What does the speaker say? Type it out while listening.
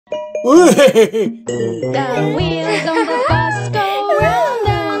The wheels on the bus go round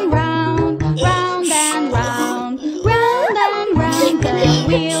and round, round and round, round and round. The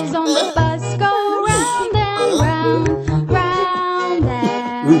wheels on the bus go round and round, round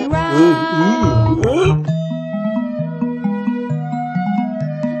and round.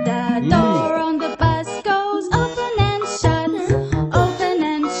 The door on the bus goes open and shut, open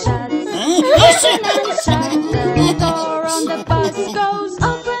and shut, open and shut. The door on the bus goes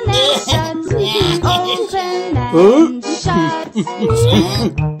open and shut, open and shut.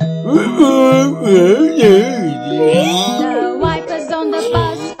 The wipers on the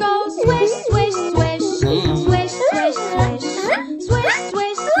bus go swish, swish, swish, swish, swish, swish, swish,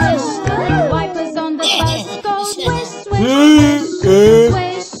 swish, swish. The wipers on the bus go swish, swish, swish,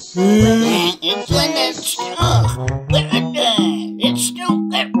 swish. It's when it's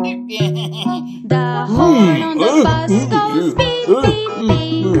The horn on the bus goes beep, beep,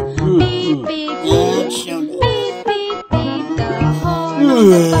 beep, beep, beep, beep, beep, beep, beep. The horn on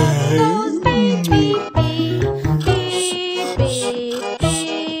the bus goes beep, beep, beep, beep, beep,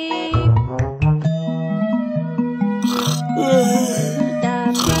 beep.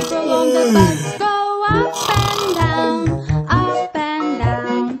 The people on the bus go up and down, up and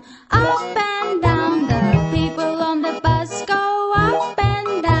down, up and down. The people on the bus go up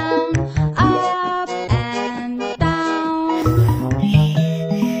and down, up and down.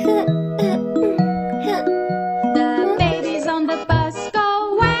 The babies on the bus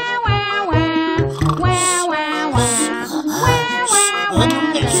go wah, wah, wah, wah, wah, wah, wah, wah,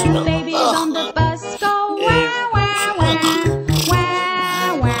 wah. The babies on the bus go wah, wah, wah,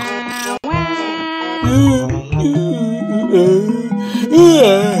 wah, wah, wah.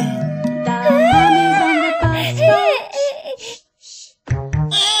 The mummies on the bus go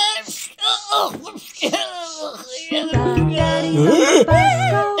the daddies on the bus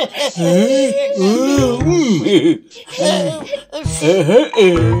go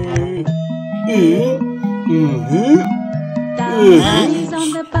the daddies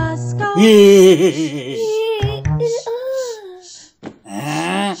on the bus go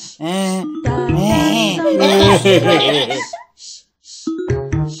the daddies on the bus go